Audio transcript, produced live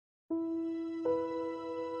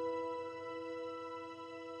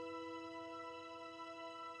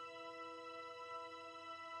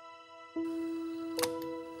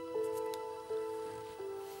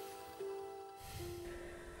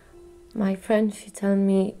My friend, she told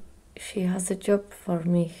me she has a job for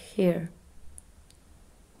me here.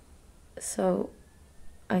 So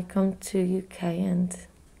I come to UK and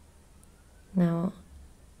now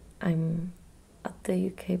I'm at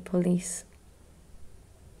the UK police.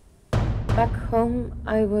 Back home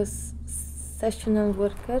I was sessional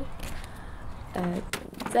worker,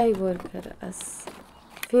 day worker as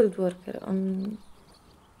field worker on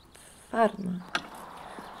farm.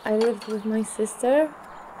 I lived with my sister,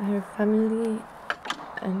 her family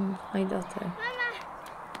and my daughter. Mama.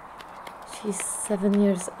 She's 7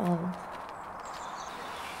 years old.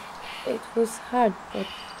 It was hard, but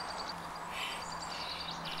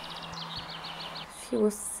she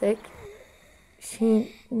was sick.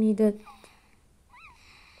 She needed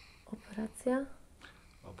operation.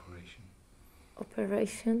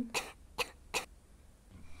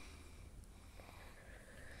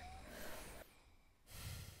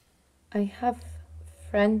 I have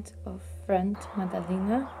friend of friend,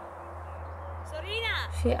 Madalina.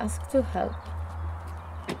 Sorina. She asked to help.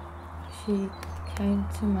 She came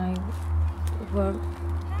to my work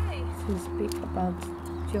to speak about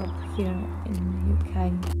job here in the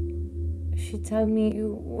UK. She told me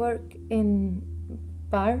you work in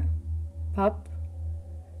bar, pub,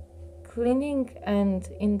 cleaning and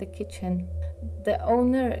in the kitchen. The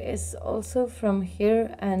owner is also from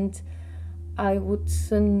here and I would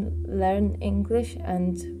soon learn English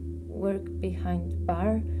and work behind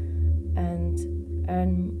bar and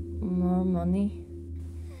earn more money.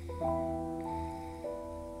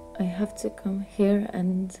 I have to come here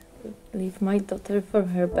and leave my daughter for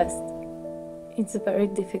her best. It's very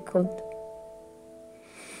difficult.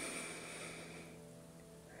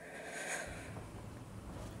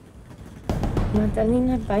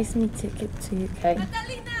 Madalina buys me ticket to UK.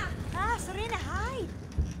 Madalina! Ah, Sorina, hi!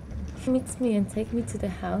 She meets me and takes me to the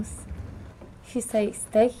house. She says,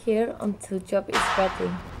 stay here until job is ready.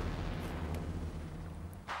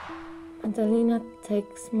 Madalina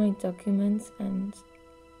takes my documents and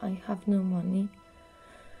I have no money.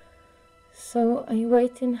 So I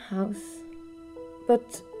wait in house.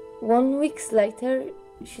 But 1 week later,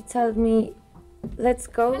 she told me, let's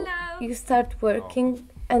go. Hello. You start working.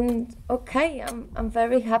 And okay, I'm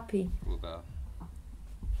very happy.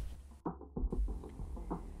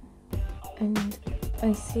 And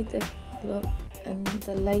I see the club and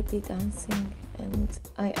the lady dancing and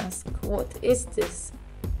I ask, what is this?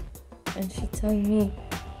 And she told me,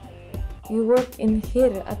 you work in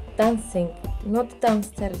here at dancing, not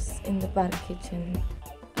downstairs in the bar kitchen.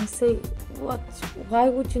 I say, what? Why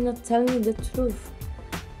would you not tell me the truth?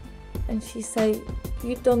 And she say,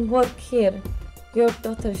 you don't work here. Your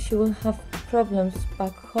daughter, she will have problems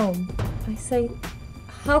back home. I say,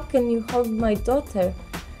 how can you hold my daughter?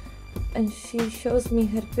 And she shows me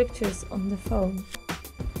her pictures on the phone.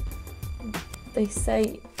 They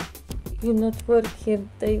say, you not work here,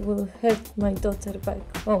 they will hurt my daughter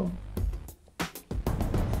back home.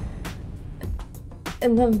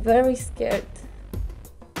 And I'm very scared.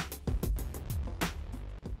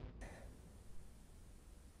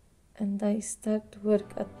 And I start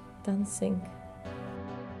work at dancing.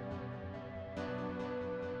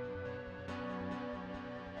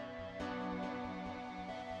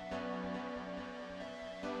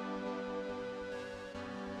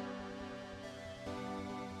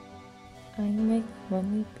 I make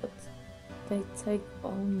money, but they take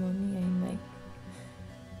all money I make.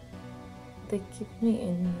 They keep me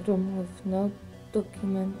in a room with no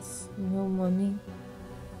documents, no money,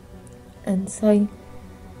 and say,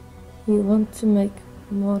 you want to make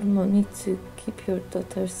more money to keep your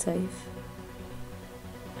daughter safe,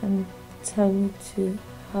 and tell me to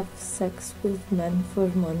have sex with men for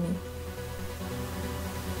money.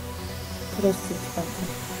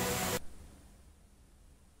 Prostituta.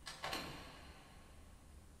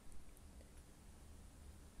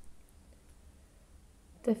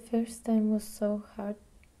 The first time was so hard,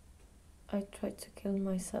 I tried to kill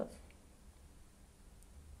myself.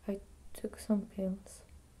 I took some pills.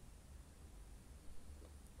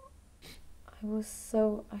 I was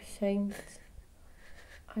so ashamed.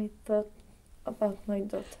 I thought about my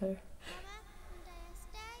daughter.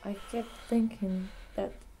 I kept thinking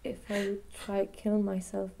that if I would try kill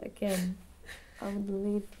myself again, I would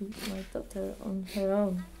leave my daughter on her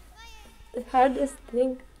own. The hardest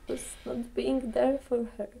thing was not being there for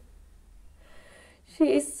her.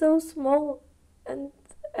 She is so small and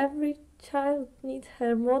every child needs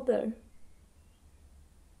her mother.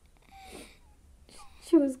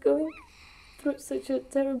 She was going through such a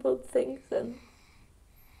terrible things and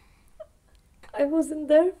I wasn't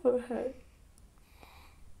there for her.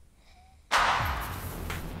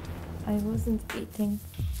 I wasn't eating.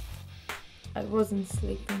 I wasn't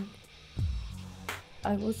sleeping.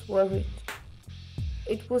 I was worried.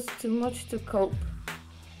 It was too much to cope.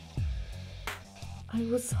 I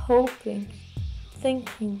was hoping,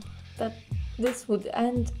 thinking that this would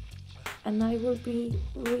end and I will be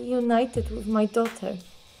reunited with my daughter.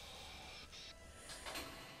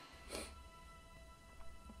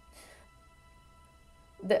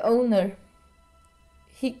 The owner,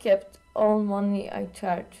 he kept all money I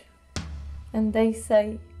charge. And they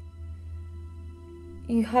say,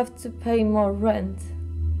 you have to pay more rent.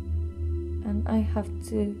 And I have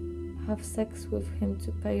to have sex with him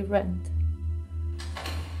to pay rent.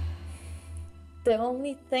 The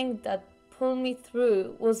only thing that pulled me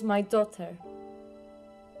through was my daughter.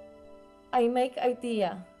 I make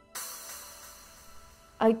idea.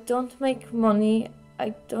 I don't make money.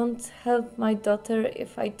 I don't help my daughter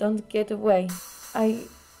if I don't get away. I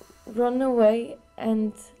run away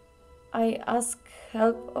and I ask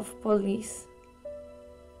help of police.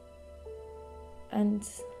 And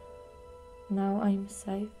now I'm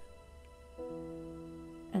safe.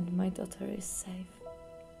 And my daughter is safe.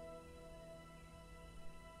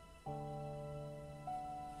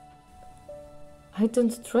 I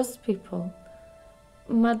don't trust people.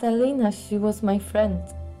 Madalena, she was my friend,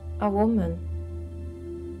 a woman.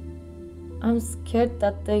 I'm scared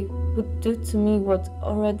that they would do to me what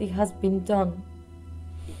already has been done.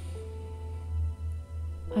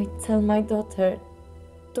 I tell my daughter,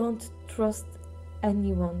 don't trust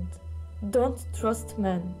anyone. Don't trust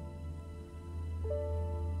men.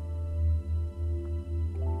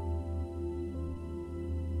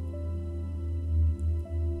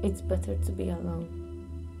 It's better to be alone.